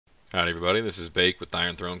Howdy everybody, this is Bake with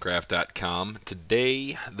IronThroneCraft.com.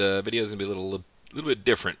 Today the video is going to be a little bit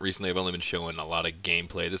different. Recently I've only been showing a lot of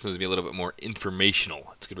gameplay. This one's going to be a little bit more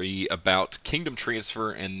informational. It's going to be about kingdom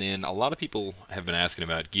transfer, and then a lot of people have been asking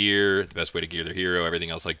about gear, the best way to gear their hero, everything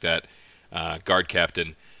else like that. Guard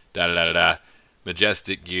captain, da-da-da-da-da.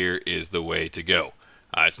 Majestic gear is the way to go.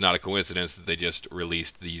 It's not a coincidence that they just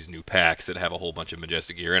released these new packs that have a whole bunch of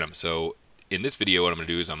Majestic gear in them. So in this video what I'm going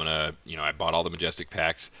to do is I bought all the Majestic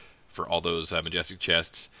packs for all those Majestic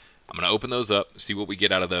chests. I'm going to open those up, see what we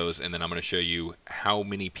get out of those, and then I'm going to show you how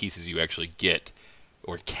many pieces you actually get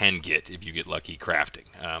or can get if you get lucky crafting.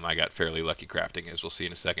 I got fairly lucky crafting, as we'll see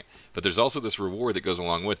in a second. But there's also this reward that goes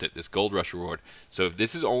along with it, this Gold Rush reward. So if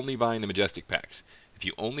this is only buying the Majestic packs, if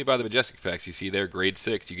you only buy the Majestic packs, you see there, grade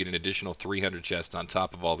 6, you get an additional 300 chests on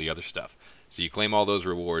top of all the other stuff. So you claim all those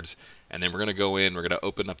rewards, and then we're going to go in, we're going to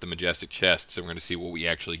open up the Majestic chests, and we're going to see what we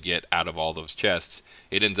actually get out of all those chests.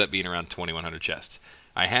 It ends up being around 2,100 chests.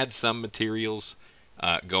 I had some materials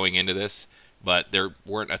going into this, but there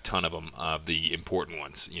weren't a ton of them, the important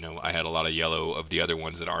ones. You know, I had a lot of yellow of the other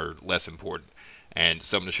ones that are less important. And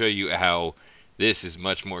so I'm going to show you how this is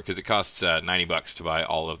much more, because it costs 90 bucks to buy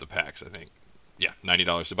all of the packs, I think. Yeah,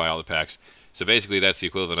 $90 to buy all the packs. So basically that's the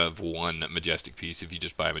equivalent of one Majestic piece if you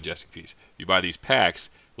just buy a Majestic piece. If you buy these packs,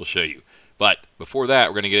 we'll show you. But before that,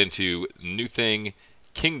 we're going to get into new thing.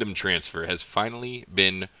 Kingdom Transfer has finally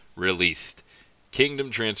been released. Kingdom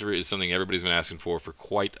Transfer is something everybody's been asking for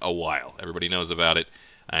quite a while. Everybody knows about it,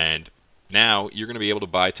 and now you're going to be able to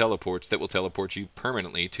buy teleports that will teleport you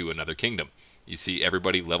permanently to another kingdom. You see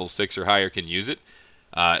everybody level 6 or higher can use it.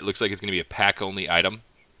 It looks like it's going to be a pack-only item.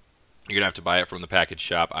 You're going to have to buy it from the package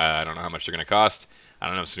shop. I don't know how much they're going to cost. I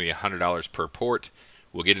don't know if it's going to be $100 per port.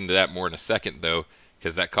 We'll get into that more in a second, though,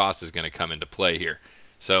 because that cost is going to come into play here.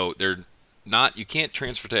 So you can't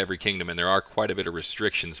transfer to every kingdom, and there are quite a bit of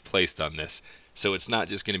restrictions placed on this. So it's not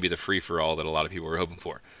just going to be the free-for-all that a lot of people are hoping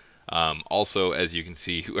for. Also, as you can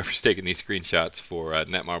see, whoever's taking these screenshots for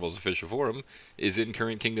Netmarble's official forum is in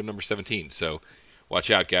current kingdom number 17. So watch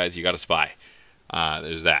out, guys. You got to spy.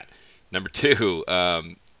 There's that. Number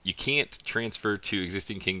 2, you can't transfer to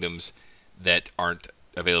existing kingdoms that aren't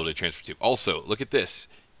available to transfer to. Also, look at this.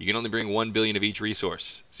 You can only bring 1 billion of each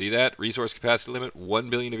resource. See that? Resource capacity limit, 1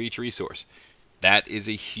 billion of each resource. That is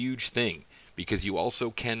a huge thing, because you also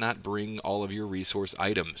cannot bring all of your resource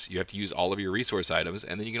items. You have to use all of your resource items,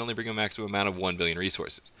 and then you can only bring a maximum amount of 1 billion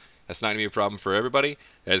resources. That's not going to be a problem for everybody.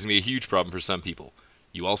 That is going to be a huge problem for some people.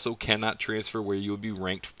 You also cannot transfer where you would be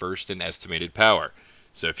ranked first in estimated power.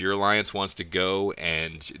 So if your alliance wants to go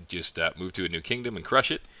and just move to a new kingdom and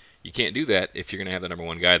crush it, you can't do that if you're going to have the number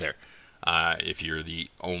 1 guy there. If you're the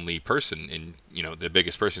only person in, the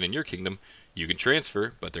biggest person in your kingdom, you can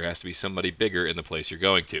transfer, but there has to be somebody bigger in the place you're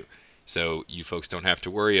going to. So you folks don't have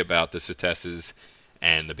to worry about the Cetesses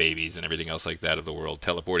and the babies and everything else like that of the world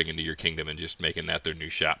teleporting into your kingdom and just making that their new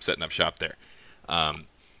shop, setting up shop there.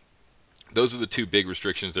 Those are the 2 big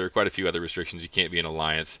restrictions. There are quite a few other restrictions. You can't be an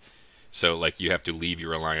alliance. So, like, you have to leave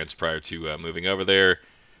your alliance prior to moving over there.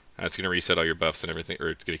 It's going to reset all your buffs and everything, or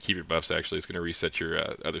it's going to keep your buffs, actually. It's going to reset your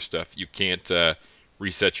other stuff. You can't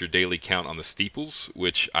reset your daily count on the steeples,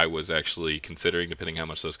 which I was actually considering, depending how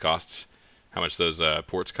much those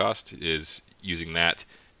ports cost, is using that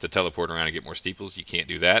to teleport around and get more steeples. You can't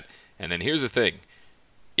do that. And then here's the thing.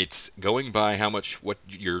 It's going by what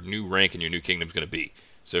your new rank in your new kingdom is going to be.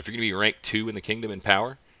 So if you're going to be rank 2 in the kingdom in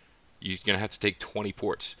power, you're going to have to take 20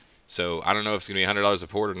 ports. So I don't know if it's going to be $100 a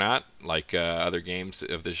port or not, like other games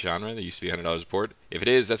of this genre. They used to be $100 a port. If it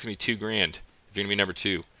is, that's going to be $2,000 if you're going to be number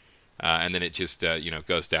 2. And then it just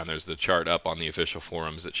goes down. There's the chart up on the official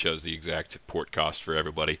forums that shows the exact port cost for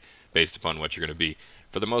everybody based upon what you're going to be.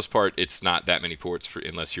 For the most part, it's not that many ports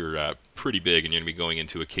unless you're pretty big and you're going to be going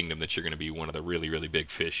into a kingdom that you're going to be one of the really, really big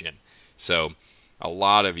fish in. So a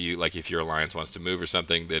lot of you, like if your alliance wants to move or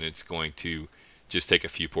something, then it's going to just take a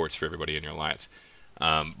few ports for everybody in your alliance.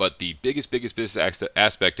 But the biggest business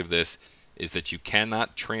aspect of this is that you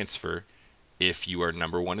cannot transfer if you are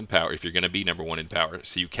number 1 in power, if you're going to be number 1 in power.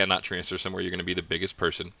 So you cannot transfer somewhere you're going to be the biggest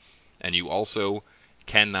person. And you also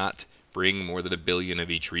cannot bring more than 1 billion of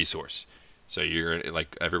each resource. So you're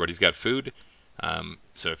like, everybody's got food.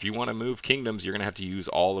 So if you want to move kingdoms, you're going to have to use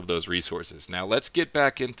all of those resources. Now let's get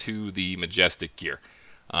back into the Majestic gear.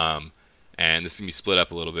 And this is going to be split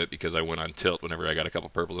up a little bit because I went on tilt whenever I got a couple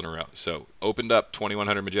purples in a row. So, opened up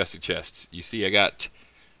 2,100 Majestic chests. You see I got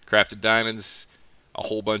crafted diamonds, a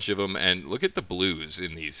whole bunch of them, and look at the blues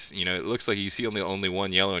in these. It looks like you see only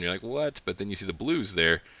 1 yellow, and you're like, what? But then you see the blues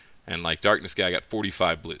there, and like Darkness Guy got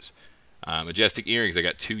 45 blues. Majestic earrings, I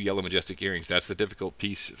got 2 yellow Majestic earrings. That's the difficult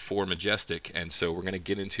piece for Majestic, and so we're going to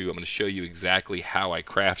get into, I'm going to show you exactly how I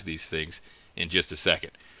craft these things in just a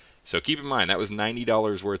second. So keep in mind, that was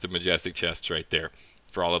 $90 worth of Majestic chests right there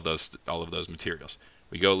for all of those materials.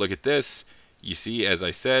 We go look at this. You see, as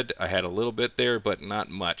I said, I had a little bit there, but not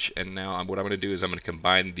much. And now what I'm going to do is I'm going to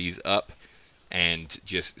combine these up and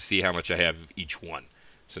just see how much I have of each one.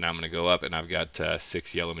 So now I'm going to go up, and I've got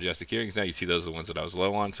 6 yellow Majestic earrings. Now you see those are the ones that I was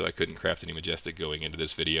low on, so I couldn't craft any Majestic going into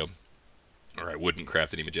this video, or I wouldn't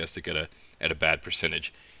craft any Majestic at a bad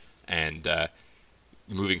percentage. And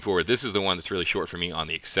moving forward, this is the one that's really short for me on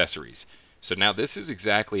the accessories. So now this is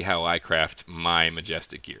exactly how I craft my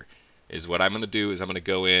Majestic gear. Is what I'm going to do is I'm going to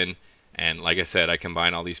go in, and like I said, I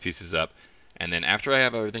combine all these pieces up. And then after I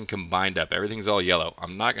have everything combined up, everything's all yellow,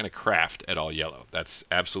 I'm not going to craft at all yellow. That's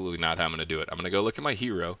absolutely not how I'm going to do it. I'm going to go look at my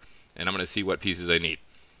hero, and I'm going to see what pieces I need.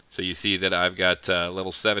 So you see that I've got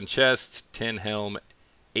level 7 chest, 10 helm,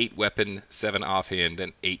 8 weapon, 7 offhand,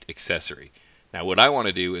 and 8 accessory. Now what I want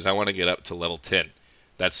to do is I want to get up to level 10.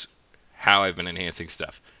 That's how I've been enhancing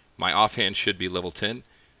stuff. My offhand should be level 10.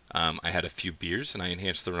 I had a few beers, and I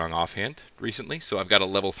enhanced the wrong offhand recently, so I've got a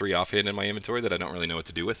level 3 offhand in my inventory that I don't really know what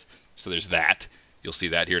to do with. So there's that. You'll see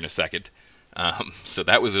that here in a second. So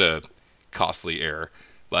that was a costly error.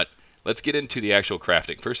 But let's get into the actual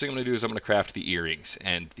crafting. First thing I'm going to do is I'm going to craft the earrings.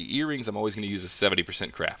 And the earrings I'm always going to use a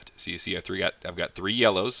 70% craft. So you see I've got 3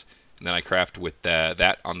 yellows, and then I craft with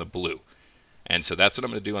that on the blue. And so that's what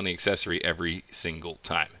I'm going to do on the accessory every single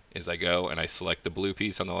time. Is I go and I select the blue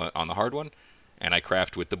piece on the hard one, and I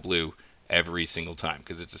craft with the blue every single time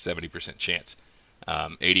because it's a 70% chance.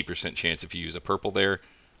 80% chance if you use a purple there.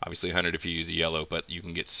 Obviously 100 if you use a yellow, but you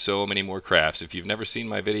can get so many more crafts. If you've never seen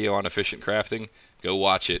my video on efficient crafting, go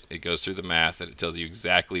watch it. It goes through the math, and it tells you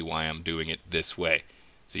exactly why I'm doing it this way.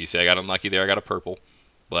 So you see I got unlucky there, I got a purple,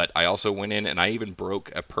 but I also went in and I even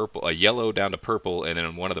broke a yellow down to purple, and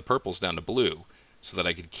then one of the purples down to blue, so that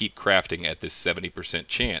I could keep crafting at this 70%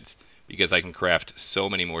 chance, because I can craft so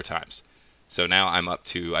many more times. So now I'm up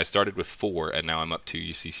to, I started with 4, and now I'm up to,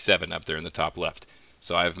 you see 7 up there in the top left.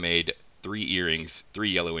 So I've made 3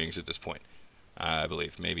 yellow earrings at this point. I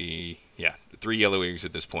believe, maybe, yeah, 3 yellow earrings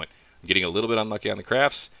at this point. I'm getting a little bit unlucky on the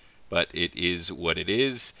crafts, but it is what it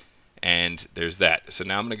is, and there's that. So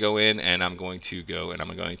now I'm going to go in, and I'm going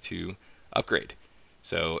to upgrade.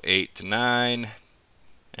 So 8 to 9,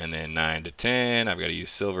 and then 9 to 10. I've got to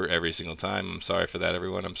use silver every single time. I'm sorry for that,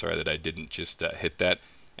 everyone. I'm sorry that I didn't just hit that.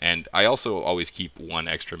 And I also always keep 1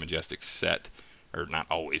 extra Majestic set. Or not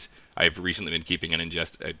always. I've recently been keeping an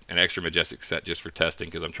extra Majestic set just for testing,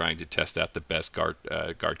 because I'm trying to test out the best guard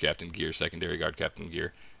captain gear, secondary guard captain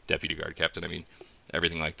gear, deputy guard captain, I mean,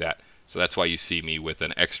 everything like that. So that's why you see me with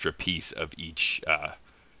an extra piece of each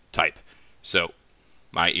type. So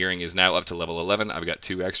my earring is now up to level 11. I've got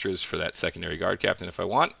 2 extras for that secondary guard captain if I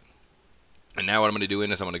want. And now what I'm going to do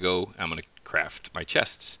is I'm going to craft my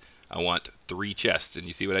chests. I want 3 chests, and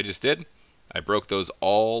you see what I just did? I broke those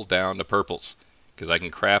all down to purples, because I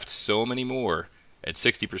can craft so many more at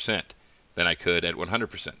 60% than I could at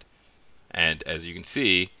 100%. And as you can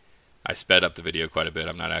see, I sped up the video quite a bit.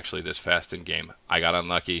 I'm not actually this fast in game. I got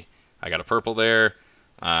unlucky. I got a purple there.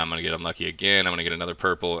 I'm going to get unlucky again. I'm going to get another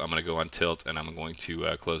purple. I'm going to go on tilt, and I'm going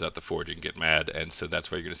to close out the forge and get mad. And so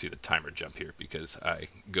that's why you're going to see the timer jump here, because I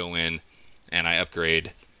go in and I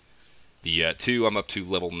upgrade the 2. I'm up to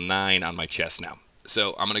level 9 on my chest now.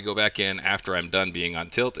 So I'm going to go back in after I'm done being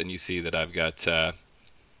on tilt, and you see that I've got, I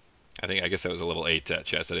guess that was a level 8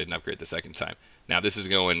 chest. I didn't upgrade the second time. Now this is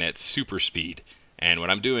going at super speed, and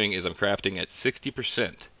what I'm doing is I'm crafting at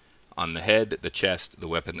 60% on the head, the chest, the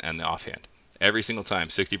weapon, and the offhand. Every single time,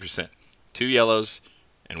 60%. 2 yellows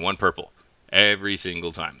and 1 purple. Every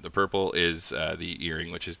single time. The purple is the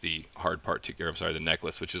earring, which is the hard part to, or I'm sorry, the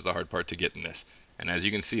necklace, which is the hard part to get in this. And as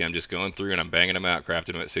you can see, I'm just going through and I'm banging them out,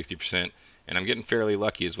 crafting them at 60%. And I'm getting fairly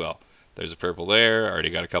lucky as well. There's a purple there. I already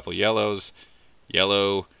got a couple yellows.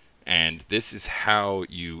 Yellow. And this is how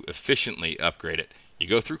you efficiently upgrade it. You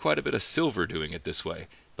go through quite a bit of silver doing it this way.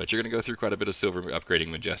 But you're going to go through quite a bit of silver upgrading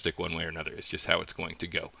Majestic one way or another. It's just how it's going to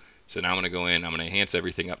go. So now I'm going to go in. I'm going to enhance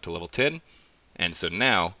everything up to level 10. And so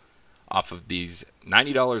now, off of these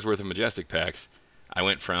 $90 worth of Majestic packs, I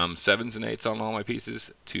went from 7s and 8s on all my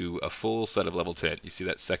pieces to a full set of level 10. You see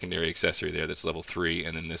that secondary accessory there that's level 3,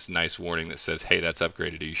 and then this nice warning that says, hey, that's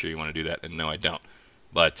upgraded. Are you sure you want to do that? And no, I don't.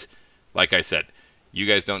 But like I said, you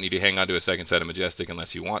guys don't need to hang on to a second set of Majestic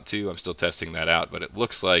unless you want to. I'm still testing that out, but it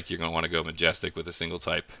looks like you're going to want to go Majestic with a single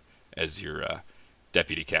type as your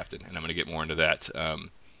deputy captain, and I'm going to get more into that.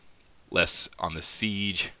 Less on the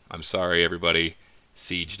siege. I'm sorry, everybody.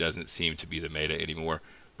 Siege doesn't seem to be the meta anymore.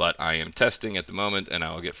 But I am testing at the moment, and I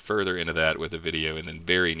will get further into that with a video in the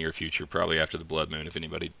very near future, probably after the Blood Moon, if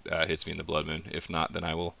anybody hits me in the Blood Moon. If not, then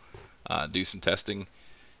I will do some testing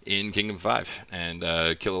in Kingdom 5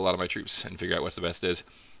 and kill a lot of my troops and figure out what's the best is.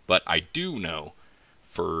 But I do know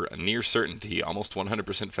for a near certainty, almost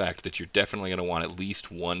 100% fact, that you're definitely going to want at least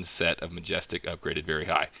one set of Majestic upgraded very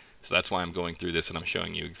high. So that's why I'm going through this and I'm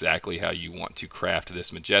showing you exactly how you want to craft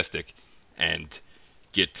this Majestic and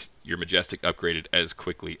get your Majestic upgraded as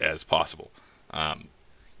quickly as possible. A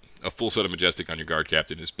full set of Majestic on your Guard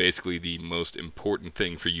Captain is basically the most important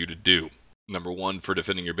thing for you to do. Number 1 for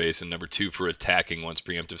defending your base, and number 2 for attacking once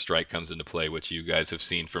Preemptive Strike comes into play, which you guys have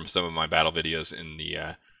seen from some of my battle videos in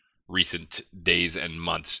the recent days and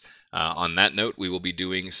months. On that note, we will be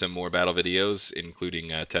doing some more battle videos,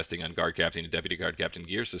 including testing on Guard Captain and Deputy Guard Captain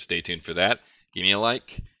gear, so stay tuned for that. Give me a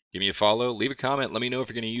like, give me a follow, leave a comment, let me know if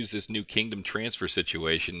you're going to use this new Kingdom transfer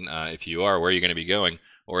situation. If you are, where you're going to be going,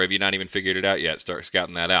 or have you not even figured it out yet, start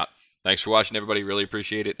scouting that out. Thanks for watching, everybody. Really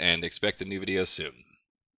appreciate it, and expect a new video soon.